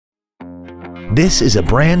This is a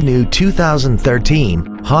brand new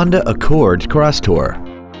 2013 Honda Accord Crosstour.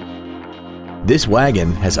 This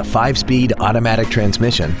wagon has a 5-speed automatic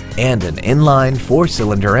transmission and an inline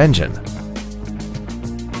 4-cylinder engine.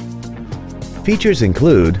 Features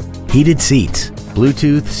include heated seats,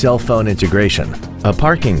 Bluetooth cell phone integration, a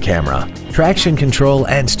parking camera, traction control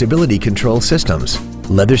and stability control systems,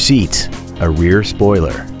 leather seats, a rear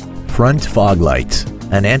spoiler, front fog lights,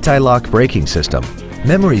 an anti-lock braking system,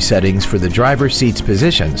 memory settings for the driver's seat's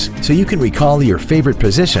positions so you can recall your favorite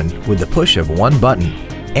position with the push of one button,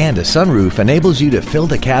 and a sunroof enables you to fill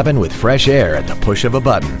the cabin with fresh air at the push of a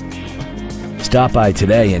button. Stop by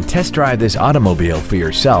today and test drive this automobile for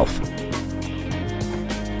yourself.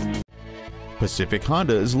 Pacific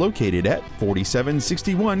Honda is located at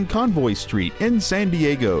 4761 Convoy Street in San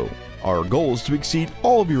Diego. Our goal is to exceed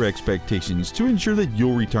all of your expectations to ensure that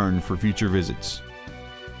you'll return for future visits.